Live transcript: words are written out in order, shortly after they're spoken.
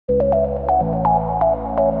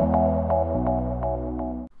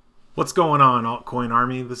What's going on, Altcoin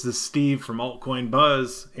Army? This is Steve from Altcoin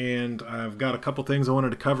Buzz, and I've got a couple things I wanted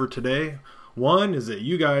to cover today. One is that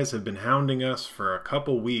you guys have been hounding us for a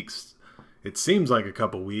couple weeks, it seems like a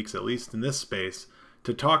couple weeks, at least in this space,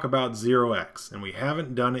 to talk about ZRX, and we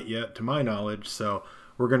haven't done it yet to my knowledge, so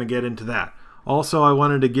we're going to get into that. Also, I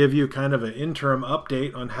wanted to give you kind of an interim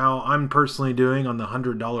update on how I'm personally doing on the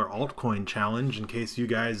 $100 altcoin challenge, in case you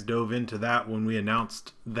guys dove into that when we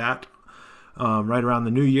announced that right around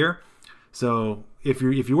the new year. So if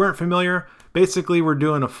you weren't familiar, basically we're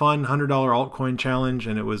doing a fun $100 altcoin challenge,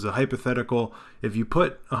 and it was a hypothetical. If you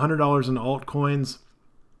put $100 in altcoins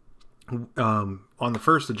on the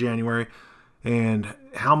 1st of January, and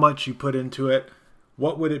how much you put into it,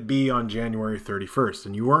 what would it be on January 31st?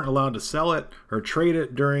 And you weren't allowed to sell it or trade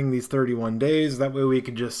it during these 31 days. That way we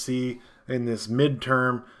could just see in this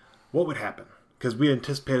midterm what would happen, because we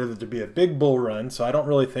anticipated it to be a big bull run. So I don't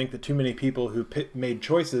really think that too many people who made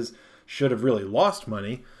choices should have really lost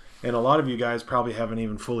money. And a lot of you guys probably haven't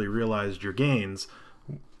even fully realized your gains,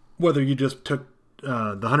 whether you just took the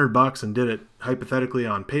 $100 and did it hypothetically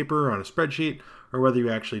on paper or on a spreadsheet, or whether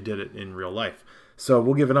you actually did it in real life. So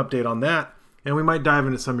we'll give an update on that, and we might dive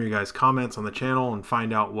into some of you guys' comments on the channel and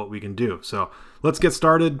find out what we can do. So let's get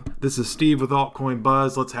started. This is Steve with Altcoin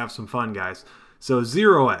Buzz. Let's have some fun, guys. So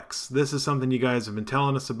ZRX, this is something you guys have been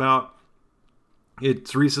telling us about.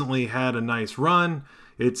 It's recently had a nice run.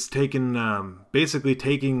 It's taken, basically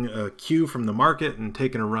taking a cue from the market and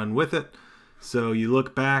taking a run with it. So you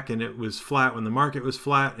look back and it was flat when the market was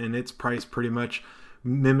flat, and its price pretty much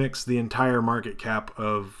mimics the entire market cap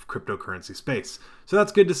of cryptocurrency space. So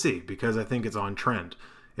that's good to see, because I think it's on trend.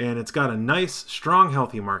 And it's got a nice, strong,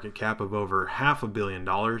 healthy market cap of over $500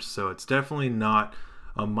 million. So it's definitely not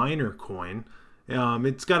a minor coin.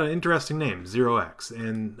 It's got an interesting name, ZRX.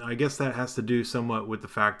 And I guess that has to do somewhat with the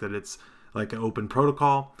fact that it's like an open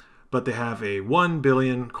protocol, but they have a 1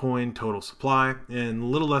 billion coin total supply, and a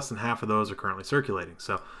little less than half of those are currently circulating.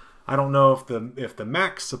 So I don't know if the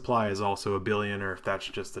max supply is also 1 billion, or if that's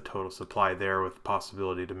just the total supply there with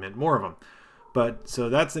possibility to mint more of them. But so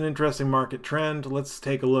that's an interesting market trend. Let's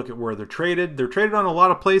take a look at where they're traded. They're traded on a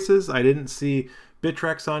lot of places. I didn't see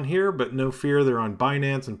Bittrex on here, but no fear, they're on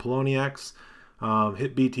Binance and Poloniex.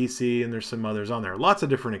 Hit BTC, and there's some others on there. Lots of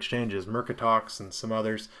different exchanges, Mercatox and some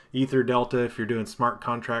others, Ether Delta if you're doing smart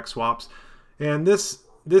contract swaps. And this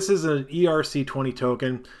is an ERC20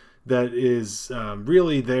 token that is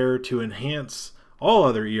really there to enhance all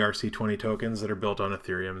other ERC20 tokens that are built on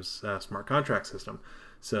Ethereum's smart contract system.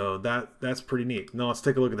 So that's pretty neat. Now let's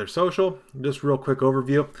take a look at their social. Just real quick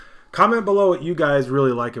overview. Comment below what you guys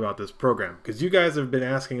really like about this program, because you guys have been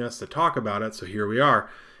asking us to talk about it, so here we are.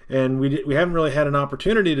 And we haven't really had an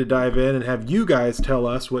opportunity to dive in and have you guys tell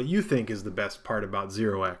us what you think is the best part about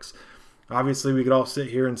ZRX. Obviously, we could all sit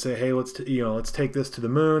here and say, hey, let's take this to the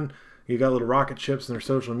moon. You got little rocket ships in their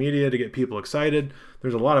social media to get people excited.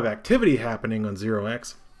 There's a lot of activity happening on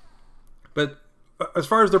ZRX. But as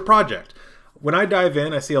far as their project, when I dive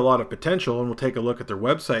in, I see a lot of potential, and we'll take a look at their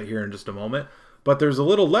website here in just a moment. But there's a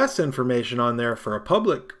little less information on there for a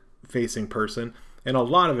public-facing person, and a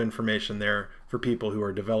lot of information there for people who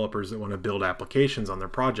are developers that want to build applications on their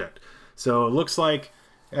project. So it looks like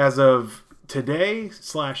as of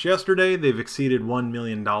today/yesterday, they've exceeded $1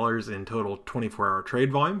 million in total 24-hour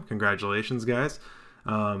trade volume. Congratulations, guys.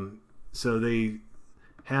 So they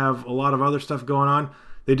have a lot of other stuff going on.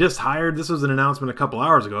 They just hired, this was an announcement a couple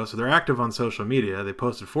hours ago, so they're active on social media. They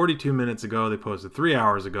posted 42 minutes ago. They posted 3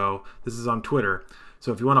 hours ago. This is on Twitter.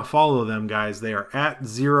 So if you want to follow them, guys, they are at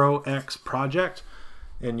ZRX Project,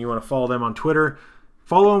 and you want to follow them on Twitter.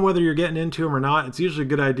 Follow them whether you're getting into them or not. It's usually a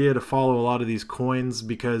good idea to follow a lot of these coins,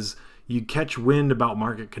 because you catch wind about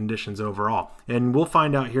market conditions overall. And we'll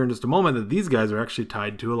find out here in just a moment that these guys are actually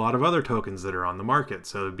tied to a lot of other tokens that are on the market.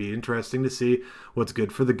 So it'd be interesting to see what's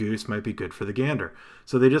good for the goose might be good for the gander.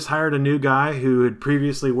 So they just hired a new guy who had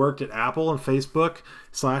previously worked at Apple and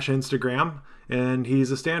Facebook/Instagram, and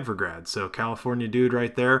he's a Stanford grad. So California dude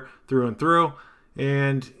right there through and through.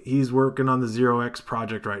 And he's working on the ZRX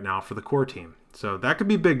project right now for the core team. So that could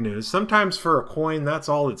be big news. Sometimes for a coin, that's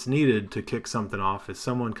all that's needed to kick something off, is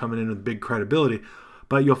someone coming in with big credibility.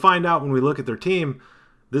 But you'll find out when we look at their team,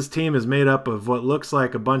 this team is made up of what looks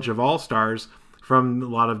like a bunch of all-stars from a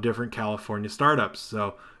lot of different California startups.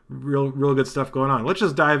 So real good stuff going on. Let's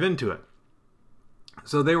just dive into it.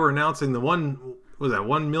 So they were announcing the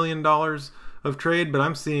 $1 million of trade, but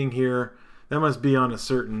I'm seeing here that must be on a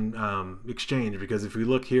certain exchange, because if we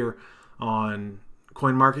look here on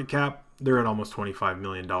CoinMarketCap, they're at almost $25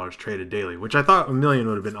 million traded daily, which I thought $1 million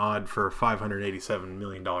would have been odd for a $587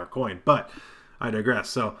 million coin, but I digress.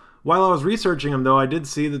 So While I was researching them, though, I did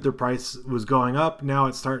see that their price was going up. Now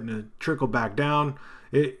it's starting to trickle back down.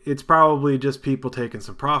 It's probably just people taking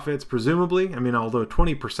some profits, presumably. I mean, although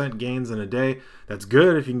 20% gains in a day, that's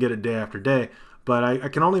good if you can get it day after day. But I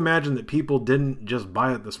can only imagine that people didn't just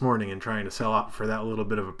buy it this morning and trying to sell out for that little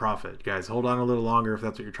bit of a profit. Guys, hold on a little longer if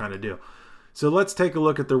that's what you're trying to do. So let's take a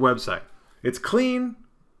look at their website. It's clean,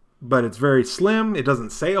 but it's very slim. It doesn't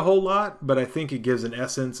say a whole lot, but I think it gives an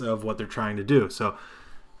essence of what they're trying to do. So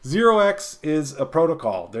ZRX is a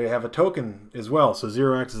protocol. They have a token as well. So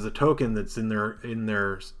ZRX is a token that's in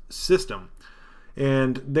their system.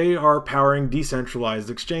 And they are powering decentralized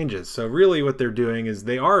exchanges. So really what they're doing is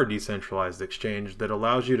they are a decentralized exchange that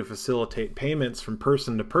allows you to facilitate payments from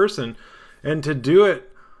person to person and to do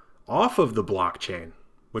it off of the blockchain,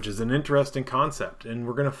 which is an interesting concept. And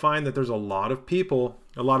we're going to find that there's a lot of people,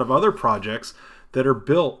 a lot of other projects that are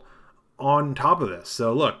built on top of this.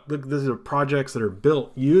 So look, these are projects that are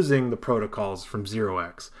built using the protocols from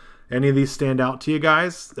ZRX. Any of these stand out to you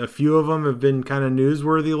guys? A few of them have been kind of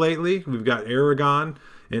newsworthy lately. We've got Aragon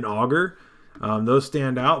and Augur. Those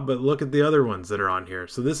stand out, but look at the other ones that are on here.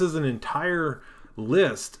 So this is an entire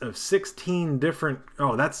list of 16 different,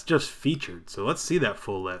 oh, that's just featured. So let's see that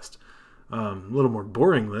full list. A little more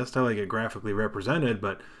boring list. I like it graphically represented,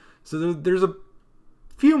 but so there's a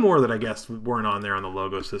few more that I guess weren't on there on the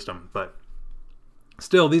logo system, but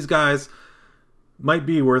still these guys might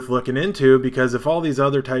be worth looking into, because if all these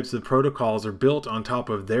other types of protocols are built on top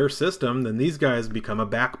of their system, then these guys become a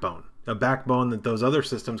backbone that those other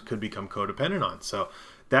systems could become codependent on. So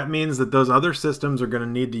that means that those other systems are going to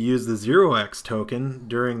need to use the ZRX token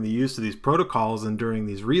during the use of these protocols and during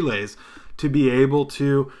these relays to be able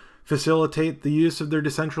to facilitate the use of their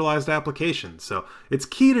decentralized applications. So it's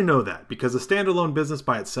key to know that, because a standalone business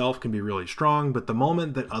by itself can be really strong, but the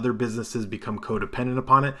moment that other businesses become codependent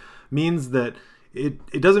upon it means that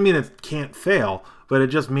it doesn't mean it can't fail, but it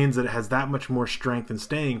just means that it has that much more strength and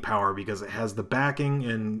staying power because it has the backing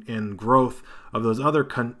and growth of those other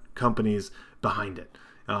companies behind it,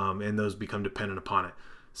 and those become dependent upon it.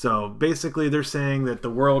 So basically they're saying that the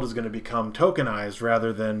world is going to become tokenized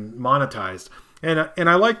rather than monetized. And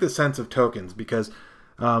I like the sense of tokens, because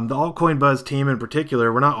the AltCoin Buzz team in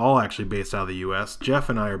particular, we're not all actually based out of the U.S. Jeff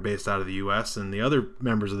and I are based out of the U.S., and the other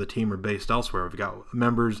members of the team are based elsewhere. We've got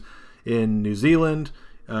members in New Zealand,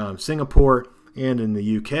 Singapore, and in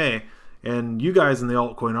the UK. And you guys in the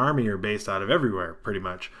AltCoinArmy are based out of everywhere, pretty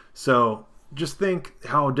much. So just think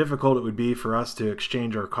how difficult it would be for us to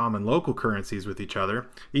exchange our common local currencies with each other,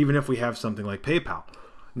 even if we have something like PayPal.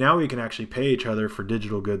 Now we can actually pay each other for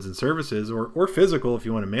digital goods and services, or physical if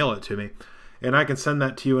you want to mail it to me. And I can send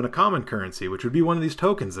that to you in a common currency, which would be one of these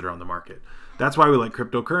tokens that are on the market. That's why we like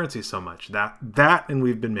cryptocurrency so much. That and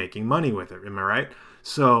we've been making money with it. Am I right?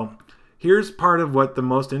 So here's part of what the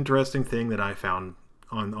most interesting thing that I found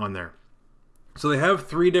on there. So they have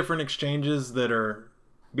 3 different exchanges that are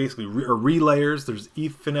basically relayers. There's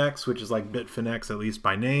Etfinex, which is like Bitfinex, at least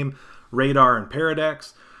by name, Radar, and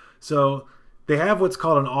Paradex. So they have what's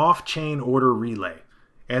called an off-chain order relay.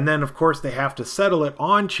 And then, of course, they have to settle it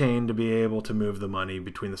on-chain to be able to move the money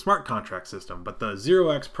between the smart contract system. But the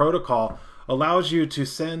ZRX protocol allows you to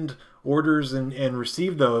send orders and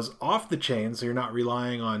receive those off the chain, so you're not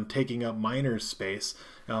relying on taking up miners' space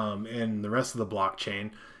and the rest of the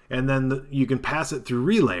blockchain. And then you can pass it through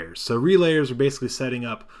relayers. So relayers are basically setting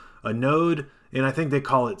up a node, and I think they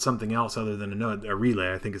call it something else other than a node. A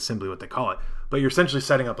relay, I think, is simply what they call it. But you're essentially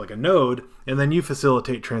setting up like a node, and then you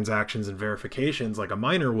facilitate transactions and verifications like a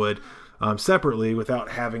miner would separately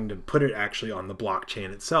without having to put it actually on the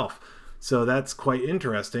blockchain itself. So that's quite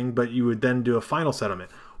interesting, but you would then do a final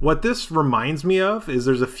settlement. What this reminds me of is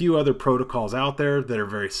there's a few other protocols out there that are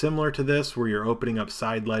very similar to this, where you're opening up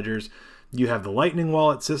side ledgers. You have the Lightning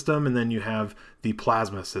Wallet system, and then you have the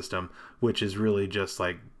Plasma system, which is really just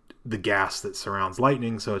like the gas that surrounds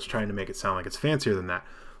Lightning, so it's trying to make it sound like it's fancier than that.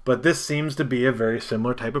 But this seems to be a very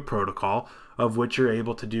similar type of protocol, of which you're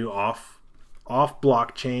able to do off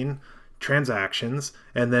blockchain transactions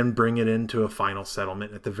and then bring it into a final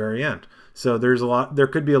settlement at the very end. So there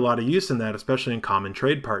could be a lot of use in that, especially in common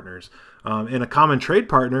trade partners. In a common trade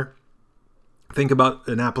partner, think about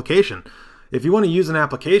an application. If you want to use an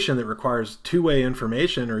application that requires two-way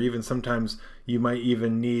information, or even sometimes you might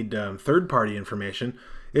even need third-party information,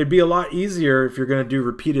 it'd be a lot easier if you're going to do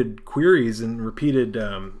repeated queries and repeated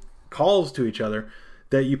calls to each other,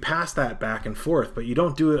 that you pass that back and forth, but you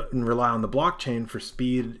don't do it and rely on the blockchain for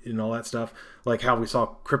speed and all that stuff, like how we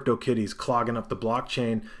saw CryptoKitties clogging up the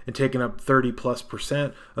blockchain and taking up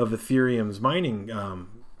 30+% of Ethereum's mining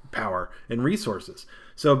power and resources.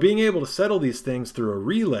 So being able to settle these things through a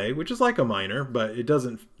relay, which is like a miner, but it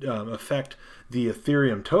doesn't affect the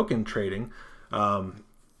Ethereum token trading,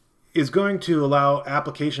 is going to allow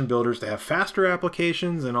application builders to have faster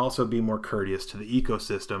applications and also be more courteous to the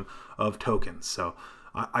ecosystem of tokens. So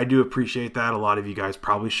I do appreciate that. A lot of you guys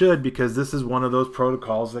probably should, because this is one of those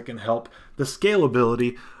protocols that can help the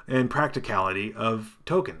scalability and practicality of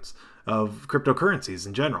tokens, of cryptocurrencies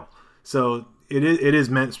in general. So it is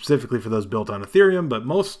meant specifically for those built on Ethereum, but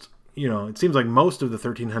most, it seems like most of the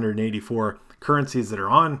 1,384 currencies that are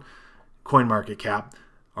on CoinMarketCap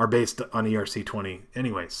are based on ERC20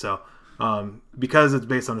 anyway. So because it's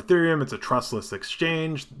based on Ethereum, it's a trustless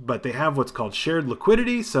exchange, but they have what's called shared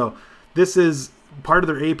liquidity. So this is part of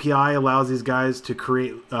their API, allows these guys to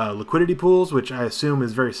create liquidity pools, which I assume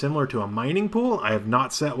is very similar to a mining pool. I have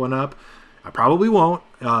not set one up. I probably won't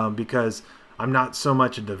because I'm not so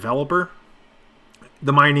much a developer.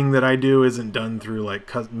 The mining that I do isn't done through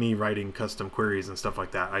like me writing custom queries and stuff like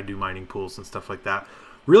that. I do mining pools and stuff like that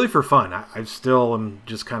really for fun. I still am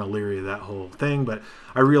just kind of leery of that whole thing, but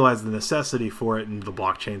I realize the necessity for it in the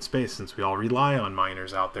blockchain space since we all rely on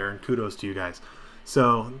miners out there, and kudos to you guys.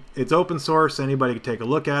 So it's open source. Anybody can take a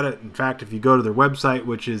look at it. In fact, if you go to their website,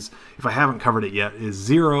 which is, if I haven't covered it yet, is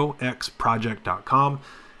ZRXproject.com,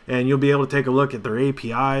 and you'll be able to take a look at their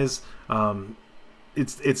APIs.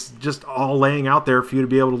 It's just all laying out there for you to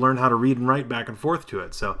be able to learn how to read and write back and forth to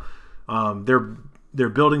it. So they're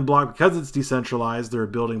building block, because it's decentralized, they're a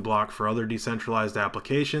building block for other decentralized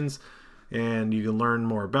applications, and you can learn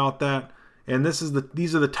more about that. And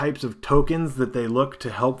these are the types of tokens that they look to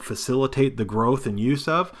help facilitate the growth and use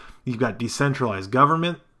of. You've got decentralized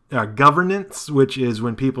governance, which is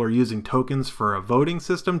when people are using tokens for a voting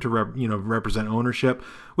system to represent ownership,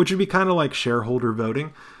 which would be kind of like shareholder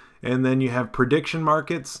voting. And then you have prediction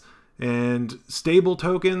markets and stable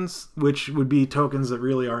tokens, which would be tokens that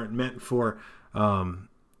really aren't meant for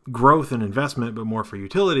growth and investment, but more for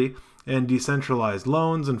utility, and decentralized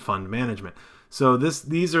loans and fund management. So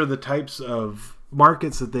these are the types of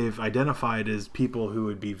markets that they've identified as people who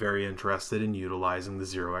would be very interested in utilizing the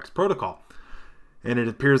ZRX protocol. And it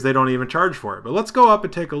appears they don't even charge for it. But let's go up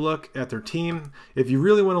and take a look at their team. If you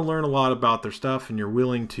really want to learn a lot about their stuff and you're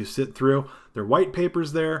willing to sit through their white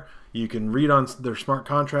papers there, you can read on their smart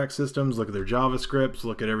contract systems, look at their JavaScripts,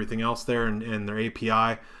 look at everything else there and their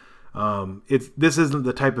API. This isn't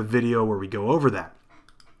the type of video where we go over that.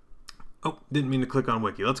 Oh, didn't mean to click on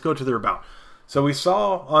Wiki. Let's go to their about. So we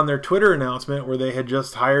saw on their Twitter announcement where they had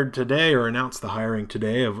just hired today, or announced the hiring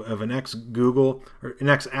today, of an ex-Google or an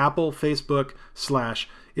ex-Apple, Facebook /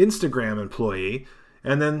 Instagram employee,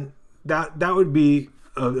 and then that would be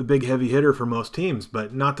a big heavy hitter for most teams.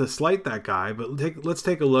 But not to slight that guy, but let's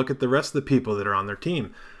take a look at the rest of the people that are on their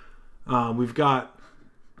team. We've got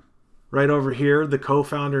right over here, the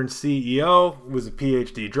co-founder and CEO was a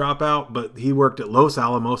PhD dropout, but he worked at Los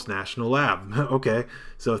Alamos National Lab. Okay,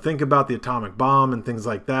 so think about the atomic bomb and things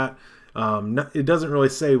like that. It doesn't really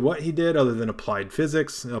say what he did other than applied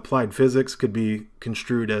physics. Applied physics could be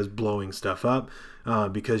construed as blowing stuff up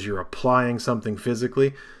because you're applying something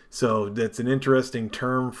physically. So that's an interesting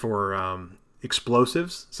term for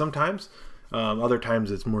explosives sometimes. Other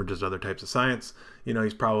times it's more just other types of science.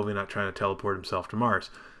 He's probably not trying to teleport himself to Mars.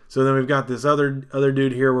 So then we've got this other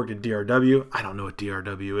dude here, worked at DRW. I don't know what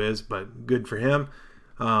DRW is, but good for him.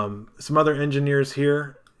 Some other engineers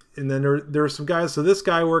here. And then there were some guys. So this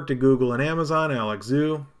guy worked at Google and Amazon, Alex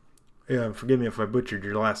Zhu. Yeah, forgive me if I butchered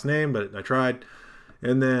your last name, but I tried.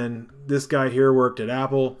 And then this guy here worked at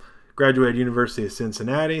Apple, graduated University of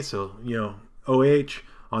Cincinnati. So, OH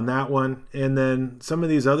on that one. And then some of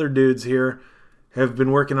these other dudes here have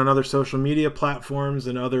been working on other social media platforms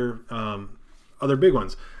and other big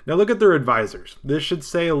ones. Now look at their advisors. This should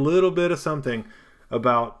say a little bit of something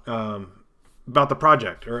about the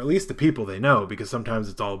project, or at least the people they know, because sometimes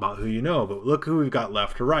it's all about who you know. But look who we've got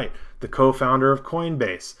left to right. The co-founder of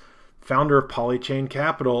Coinbase, founder of Polychain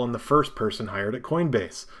Capital, and the first person hired at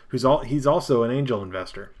Coinbase, he's also an angel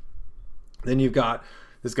investor. Then you've got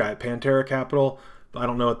this guy at Pantera Capital. I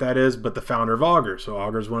don't know what that is, but the founder of Augur. So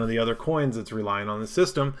Augur is one of the other coins that's relying on the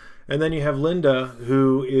system. And then you have Linda,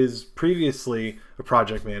 who is previously a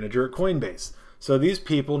project manager at Coinbase. So these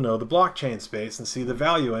people know the blockchain space and see the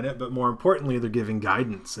value in it, but more importantly, they're giving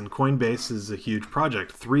guidance. And Coinbase is a huge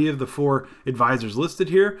project. 3 of the 4 advisors listed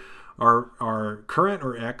here are current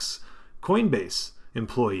or ex-Coinbase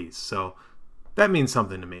employees. So that means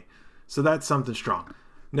something to me. So that's something strong.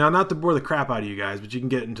 Now, not to bore the crap out of you guys, but you can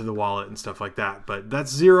get into the wallet and stuff like that. But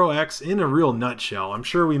that's ZRX in a real nutshell. I'm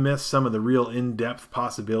sure we missed some of the real in-depth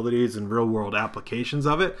possibilities and real-world applications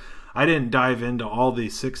of it. I didn't dive into all the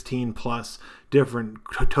 16 plus different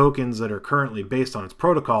tokens that are currently based on its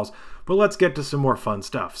protocols, but let's get to some more fun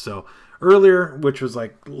stuff. So earlier, which was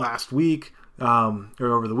like last week, or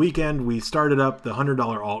over the weekend, we started up the $100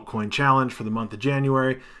 altcoin challenge for the month of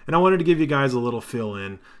January, and I wanted to give you guys a little fill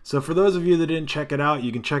in. So for those of you that didn't check it out,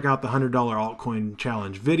 you can check out the $100 altcoin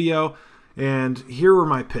challenge video, and here were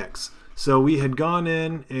my picks. So we had gone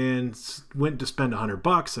in and went to spend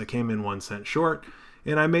 $100. I came in 1 cent short,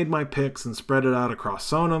 and I made my picks and spread it out across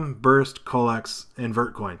Sonum, Burst, Colex, and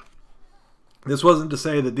Vertcoin. This wasn't to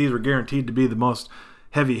say that these were guaranteed to be the most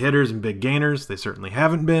heavy hitters and big gainers. They certainly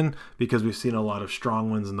haven't been, because we've seen a lot of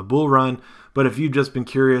strong ones in the bull run. But if you've just been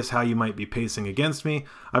curious how you might be pacing against me,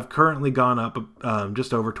 I've currently gone up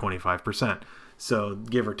just over 25%. So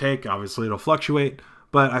give or take, obviously it'll fluctuate,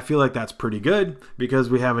 but I feel like that's pretty good because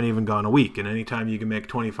we haven't even gone a week. And anytime you can make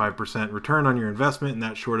 25% return on your investment in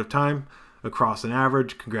that short of time across an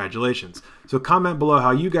average, congratulations. So comment below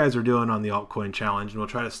how you guys are doing on the altcoin challenge, and we'll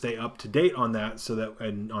try to stay up to date on that so that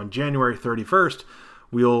on January 31st,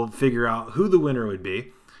 we'll figure out who the winner would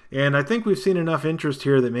be. And I think we've seen enough interest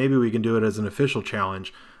here that maybe we can do it as an official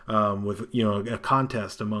challenge with, you know, a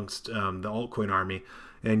contest amongst the AltCoinArmy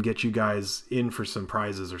and get you guys in for some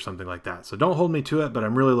prizes or something like that. So don't hold me to it, but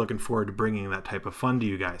I'm really looking forward to bringing that type of fun to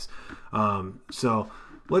you guys. So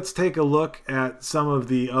let's take a look at some of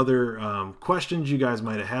the other questions you guys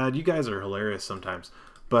might have had. You guys are hilarious sometimes,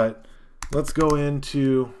 but let's go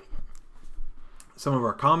into some of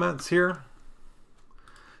our comments here.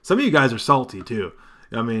 Some of you guys are salty too.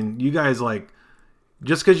 I mean, you guys, like,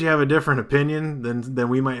 just because you have a different opinion than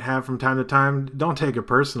we might have from time to time, don't take it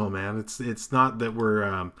personal, man. It's not that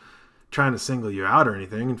we're trying to single you out or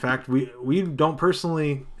anything. In fact, we don't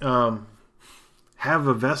personally have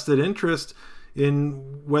a vested interest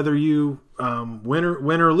in whether you win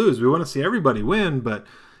or lose. We want to see everybody win, but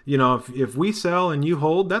you know, if we sell and you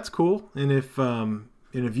hold, that's cool. And if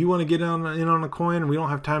you want to get in on a coin and we don't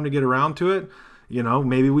have time to get around to it, you know,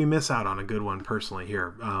 maybe we miss out on a good one personally here.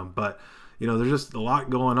 But, you know, there's just a lot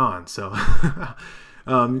going on. So,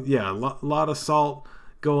 yeah, a lot of salt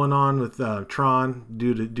going on with Tron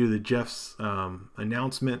due to Jeff's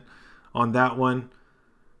announcement on that one.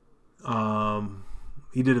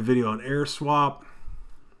 He did a video on air swap.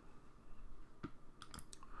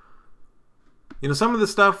 You know, some of the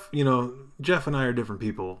stuff, you know, Jeff and I are different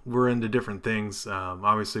people. We're into different things.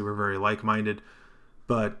 Obviously, we're very like-minded,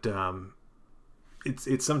 but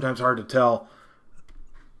it's sometimes hard to tell,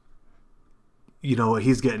 you know, what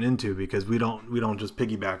he's getting into because we don't just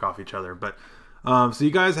piggyback off each other. But so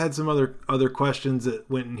you guys had some other questions that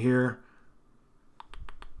went in here.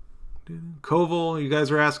 Koval, you guys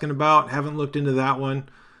are asking about. Haven't looked into that one.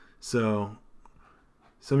 So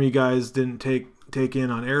some of you guys didn't take in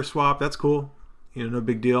on air swap. That's cool. You know, no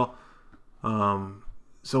big deal.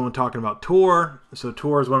 Someone talking about Tor. So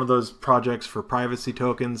Tor is one of those projects for privacy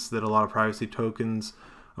tokens that a lot of privacy tokens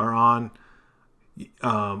are on.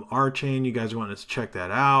 Rchain, you guys are wanting us to check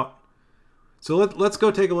that out. So let's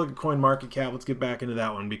go take a look at CoinMarketCap. Let's get back into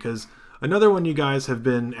that one because another one you guys have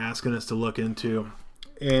been asking us to look into,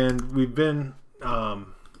 and we've been, I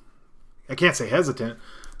can't say hesitant,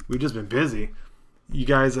 we've just been busy. You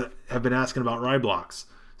guys have been asking about Ryblox.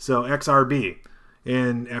 So XRB.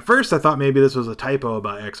 And at first I thought maybe this was a typo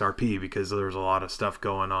about XRP because there was a lot of stuff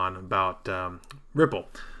going on about Ripple.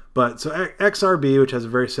 But so XRB, which has a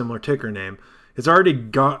very similar ticker name, it's already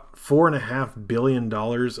got $4.5 billion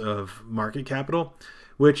of market capital,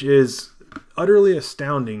 which is utterly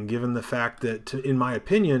astounding given the fact that, in my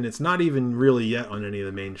opinion, it's not even really yet on any of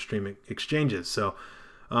the mainstream exchanges. So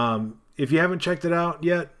if you haven't checked it out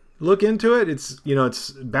yet, look into it. It's, you know,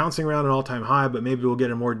 it's bouncing around an all-time high, but maybe we'll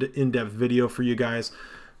get a more in-depth video for you guys.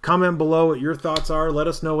 Comment below what your thoughts are. Let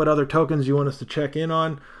us know what other tokens you want us to check in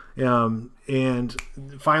on. And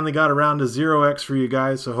finally got around to ZRX for you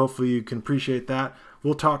guys, so hopefully you can appreciate that.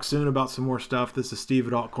 We'll talk soon about some more stuff. This is Steve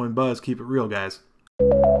at Altcoin Buzz. Keep it real, guys.